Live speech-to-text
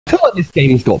feel like this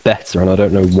game's got better, and I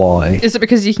don't know why. Is it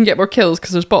because you can get more kills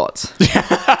because there's bots?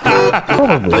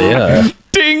 Probably, yeah.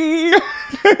 Ding!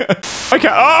 Okay.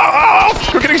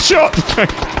 Oh, we're getting shot.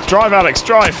 Drive, Alex,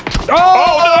 drive.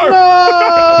 Oh,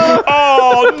 no!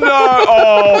 Oh, no!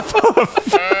 Oh, for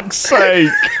fuck's sake.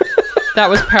 That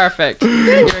was perfect.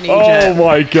 You're an Oh,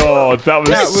 my God. That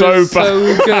was so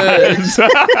bad. So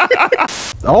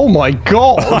good. Oh, my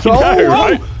God.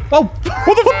 Right? Oh, What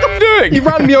the fuck are you doing? he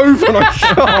ran me over and I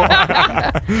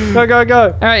shot.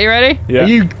 Go. All right, you ready? Yeah.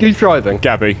 Who's driving?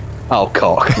 Gabby. Oh,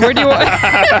 cock. Where do you want?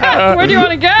 Where do you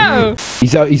want to go?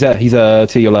 He's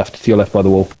to your left by the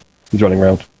wall. He's running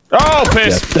around. Oh,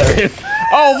 piss. Yeah, there he is.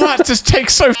 Oh, that just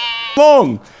takes so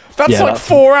long. That's Yeah, like that's-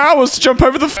 4 hours to jump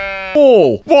over the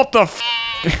wall. What the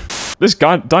This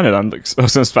guy, Dinoland looks... I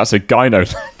was about to say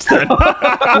Gynoland.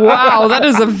 Wow, that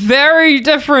is a very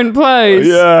different place.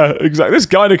 Yeah, exactly. This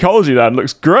gynecology land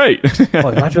looks great. Oh,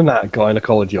 imagine that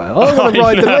gynecology. I want to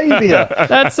ride the labia.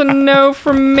 That's a no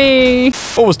from me.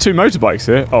 Oh, there's 2 motorbikes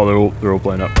here. Oh, they're all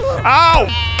blown up. Ow!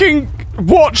 King,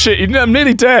 watch it. I'm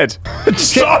nearly dead.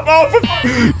 Stop! Oh,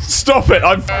 stop it!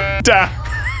 I'm down.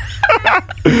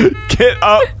 Get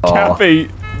up,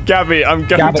 Gabby, I'm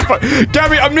going to...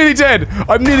 Gabby, I'm nearly dead.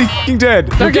 I'm nearly f***ing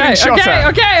dead. I'm getting shot at.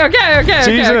 Okay.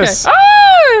 Jesus.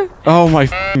 Ah! Oh my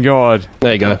f***ing God.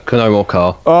 There you go. No more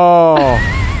car. Oh,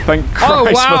 thank Christ Oh,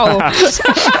 wow. for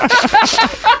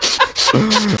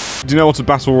that. Do you know what a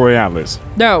battle royale is?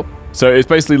 No. So it's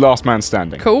basically last man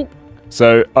standing. Cool.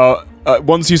 So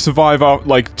once you survive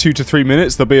like 2 to 3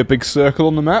 minutes, there'll be a big circle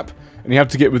on the map, and you have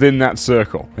to get within that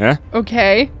circle. Yeah.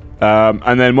 Okay.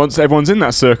 And then once everyone's in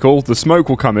that circle, the smoke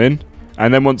will come in,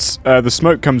 and then once the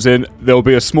smoke comes in, there'll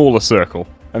be a smaller circle,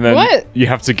 and then you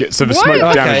have to get the smoke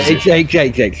damages. Okay,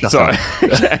 Jake. Sorry.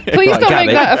 Please don't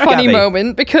make that a funny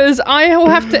moment, because I will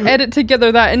have to edit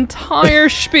together that entire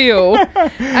spiel,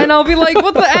 and I'll be like,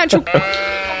 what the actual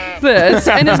this?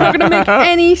 And it's not going to make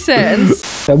any sense.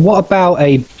 So what about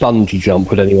a bungee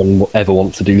jump? Would anyone ever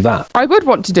want to do that? I would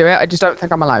want to do it, I just don't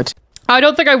think I'm allowed. I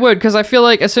don't think I would, because I feel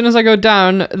like as soon as I go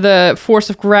down, the force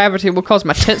of gravity will cause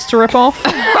my tits to rip off.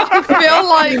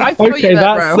 I feel Okay,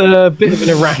 that's a bit of an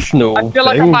irrational I feel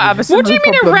like I thing. might have a What do you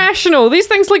mean problem. irrational? These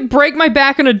things like break my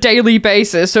back on a daily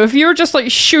basis. So if you're just like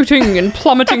shooting and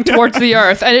plummeting towards the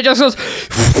earth and it just goes...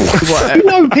 You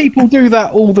know, people do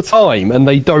that all the time and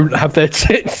they don't have their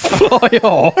tits fly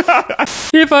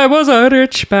off. If I was a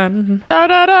rich man...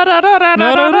 And I'd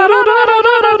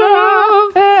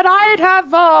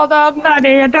have all the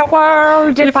money in the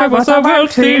world if I was a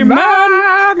wealthy man.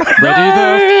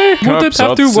 Ready the wouldn't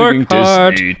have to work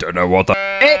hard. Disney. Don't know what the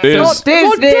It's is. not Disney.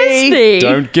 What Disney?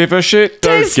 Don't give a shit.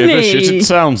 Don't give a shit. It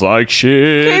sounds like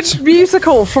shit. It's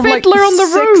musical from Fiddler like on the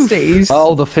Roof. 60s.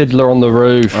 Oh, the Fiddler on the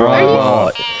Roof.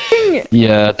 Right.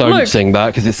 Yeah, don't Look. sing that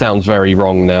because it sounds very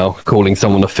wrong now, calling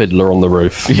someone a fiddler on the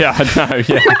roof. Yeah, I know.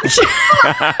 Yeah.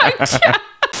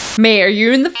 Mate, are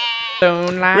you in the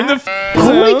zone, lad? We're in the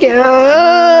Oh my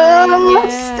god! I'm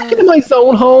sticking in my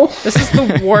zone hole. This is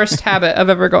the worst habit I've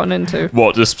ever gotten into.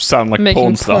 What? Just sound like Making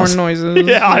porn stars. noises.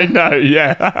 Yeah, I know.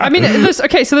 Yeah. I mean, so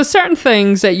there's certain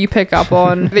things that you pick up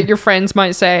on that your friends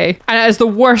might say, and it is the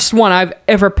worst one I've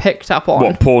ever picked up on.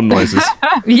 What porn noises?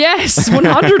 Yes,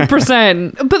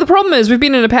 100%. But the problem is, we've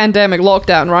been in a pandemic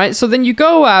lockdown, right? So then you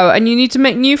go out and you need to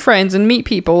make new friends and meet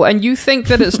people, and you think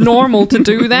that it's normal to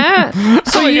do that.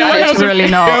 So It's really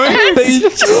not.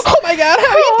 Oh my god, how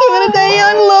are you doing today?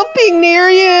 I love being near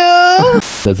you.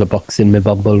 There's a box in my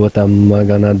bubble. What am I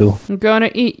gonna do? I'm gonna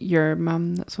eat your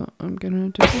mum. That's what I'm gonna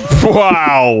do.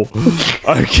 Wow.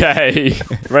 Okay.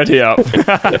 Ready up.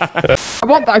 I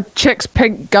want that chick's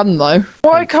pink gun though.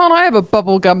 Why can't I have a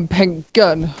bubblegum pink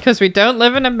gun? Because we don't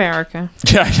live in America.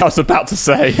 Yeah, I was about to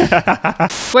say.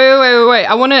 Wait.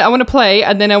 I wanna play,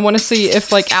 and then I wanna see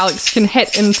if like Alex can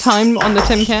hit in time on the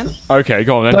tin can. Okay,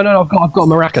 go on then. No, I've got a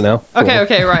maraca now.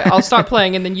 Okay, right. I'll start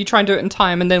playing, and then you try and do it in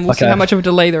time, and then we'll see Okay. how much of a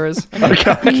delay there is.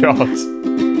 Okay, God.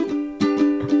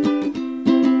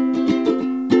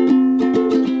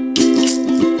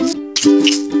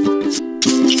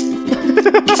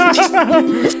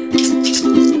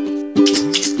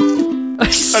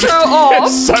 So off.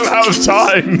 It's so out of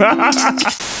time.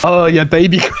 Oh yeah,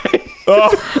 baby. Stop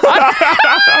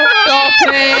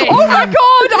it! Oh my god!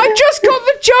 I just got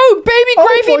the joke. Baby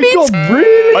gravy means. God,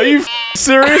 really? Are you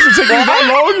serious? It's taking that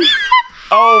long?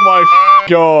 Oh my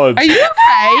God. Are you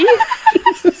okay?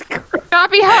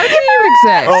 Gabby, how do you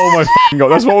exist? Oh my God.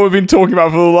 That's what we've been talking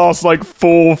about for the last like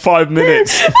 4 or 5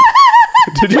 minutes.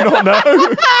 Did you not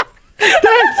know?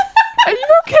 Are you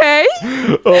okay?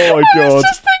 Oh my I god. was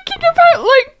just thinking about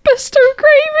like pesto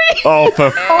gravy. Oh,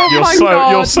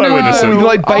 you're so innocent.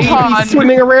 Like babies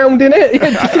swimming around in it.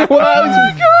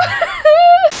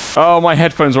 Oh, my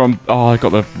headphones are on. Oh, I got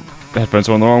the headphones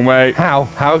on the wrong way. How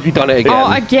have you done it again?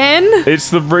 Oh, again? It's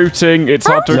the routing. It's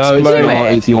hard to No, explain. it's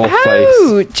not. It's your face.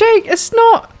 How? Jake, it's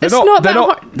not that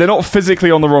hard. They're not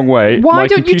physically on the wrong way. Why My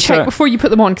don't you computer- check before you put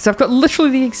them on? Because I've got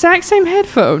literally the exact same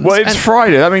headphones. Well, it's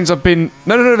Friday. That means I've been.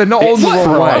 No, they're not on the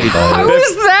wrong way. How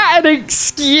is that an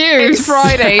excuse? It's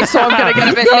Friday, so I'm going to get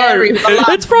a bit hairy with the lads.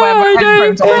 It's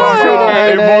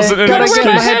Friday. It wasn't an Gotta wear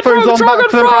my excuse. headphones on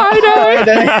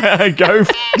Friday. Go f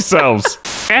yourselves.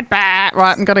 Get back.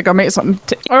 Right, I'm going to go make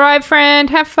something. All right, friend.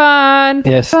 Have fun.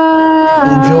 Yes.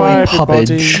 Bye, Enjoy pubbage.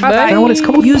 Is Bye. that what it's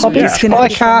called? User Pubbage?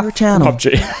 disconnected from your channel.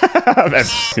 PUBG. Every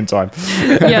fucking time.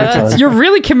 Yeah, you're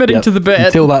really committing to the bit.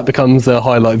 Until that becomes a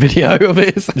highlight video of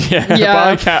it. Yeah, Yeah, but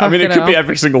I can't. I mean, it fucking could be hell.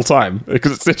 every single time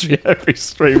because it's literally every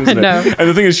stream, isn't it? No. And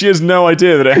the thing is, she has no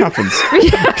idea that it happens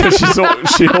because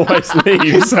she always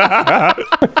leaves. Oh,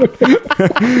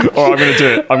 I'm gonna do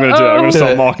it. I'm gonna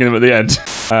start marking them at the end. Do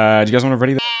you guys want to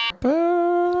ready that?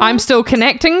 I'm still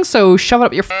connecting, so shove it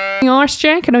up your f***ing arse,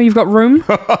 Jack. I know you've got room.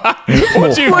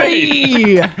 What do you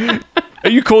mean? Are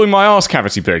you calling my arse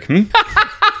cavity big?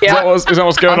 Yeah. Is that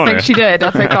what's going I on think here? she did. I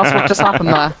think that's what just happened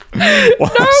there. No,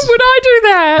 would I do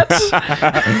that?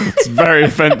 It's very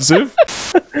offensive.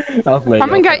 That's me.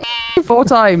 Come and get 4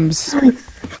 times.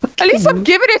 At least I'm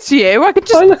giving it to you. I could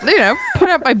just, put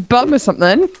out my bum or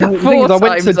something. The 4 thing is, I went to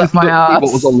times just up my look at ass.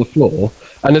 what was on the floor,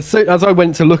 and as soon as I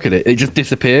went to look at it, it just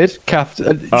disappeared. Kath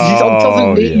doesn't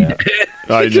need it.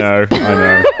 I know.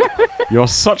 You're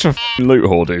such a f***ing loot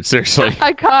whore, dude. Seriously.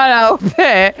 I can't help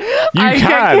it. I can,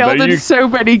 get killed but in so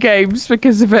many games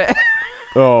because of it.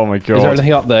 Oh my Is there god.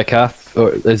 anything up there, Kath?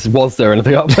 Or was there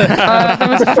anything up there? There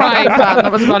was a frying pan. That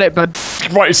was about it, bud.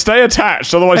 Right, stay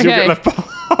attached, otherwise you'll Okay. get left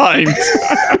behind.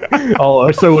 Oh,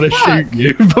 I still want to shoot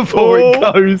you before it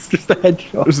goes. Just a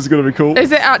headshot. This is gonna be cool.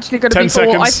 Is it actually going to 10 be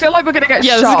cool? I seconds. feel like we're going to get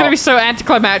Yeah, shot. this is going to be so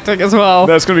anticlimactic as well.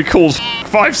 That's gonna be cool. as f***.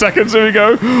 5 seconds. Here we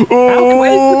go.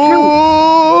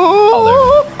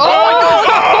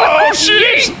 Oh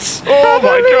shit! Oh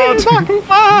my god!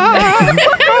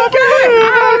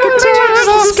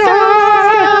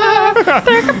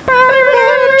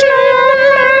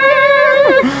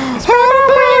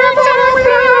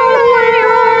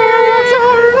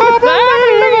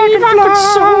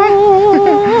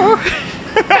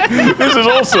 This is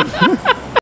awesome.